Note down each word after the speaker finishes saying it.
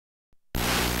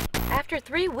After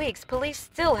 3 weeks, police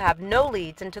still have no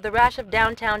leads into the rash of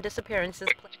downtown disappearances.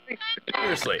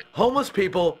 Seriously, homeless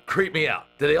people creep me out.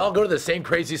 Do they all go to the same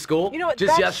crazy school? You know what,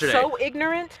 Just that's yesterday. so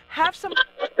ignorant. Have some...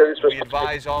 We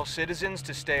advise all citizens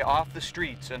to stay off the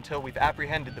streets until we've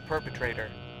apprehended the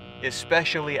perpetrator,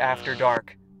 especially after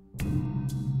dark.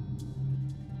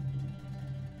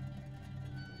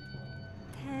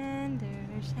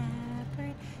 Tender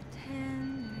shepherd,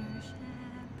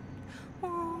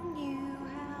 won't you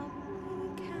help me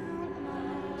count my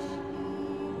sheep?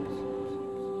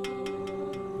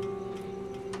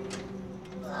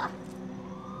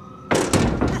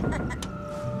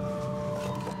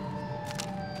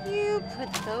 You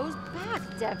put those back,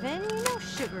 Devin. You know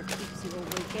sugar keeps you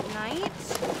awake at night.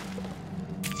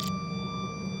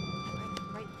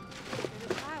 Right.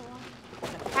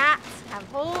 The Cats have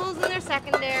holes in their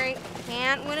secondary.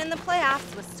 Can't win in the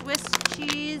playoffs with Swiss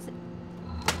cheese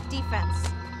defense.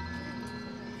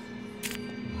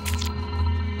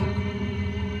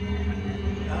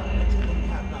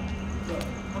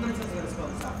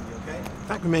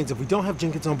 Fact remains, if we don't have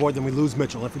Jenkins on board, then we lose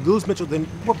Mitchell. If we lose Mitchell, then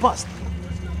we're bust.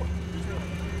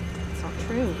 It's not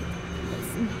true.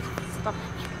 Stop.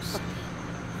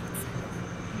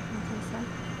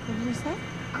 What did you say?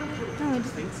 No,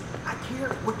 I care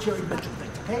what Jerry Mitchell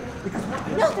thinks, okay? Because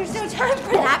no, there's no time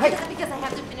for that because I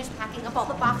have to finish packing up all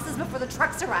the boxes before the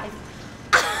trucks arrive.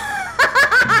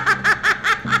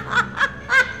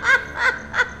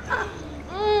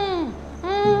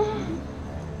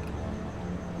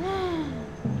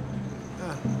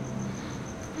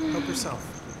 Help yourself.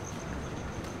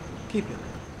 Keep it.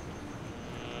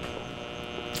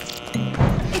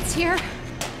 It's here.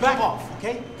 Back off,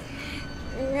 okay?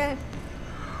 Yeah.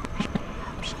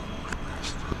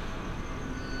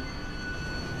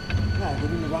 Yeah, we're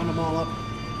gonna round them all up,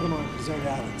 put them on deserted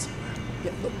islands.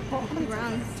 Yeah, look. He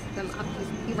rounds them up.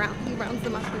 He rounds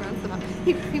them up. He rounds them up.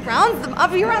 He rounds them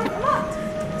up. He rounds them up.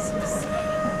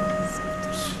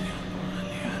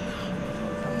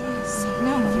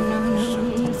 No.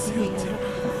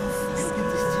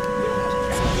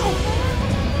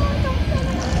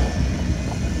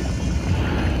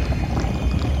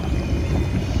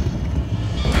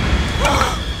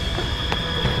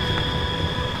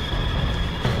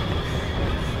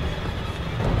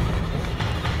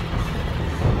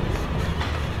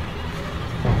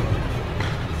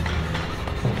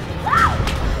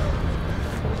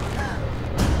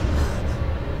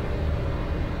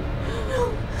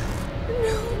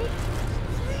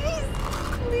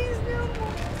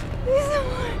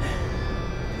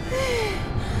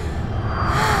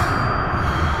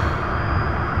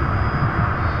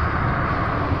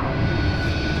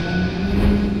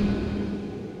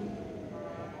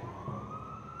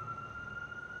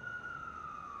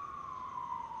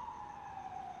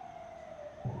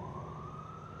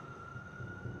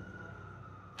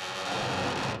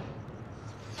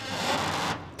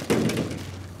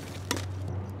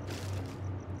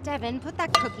 Devin, put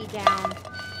that cookie down.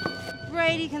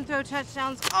 Brady can throw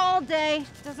touchdowns all day.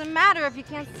 Doesn't matter if you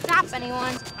can't stop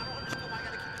anyone.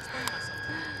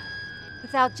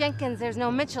 Without Jenkins, there's no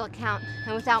Mitchell account.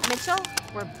 And without Mitchell,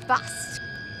 we're bust.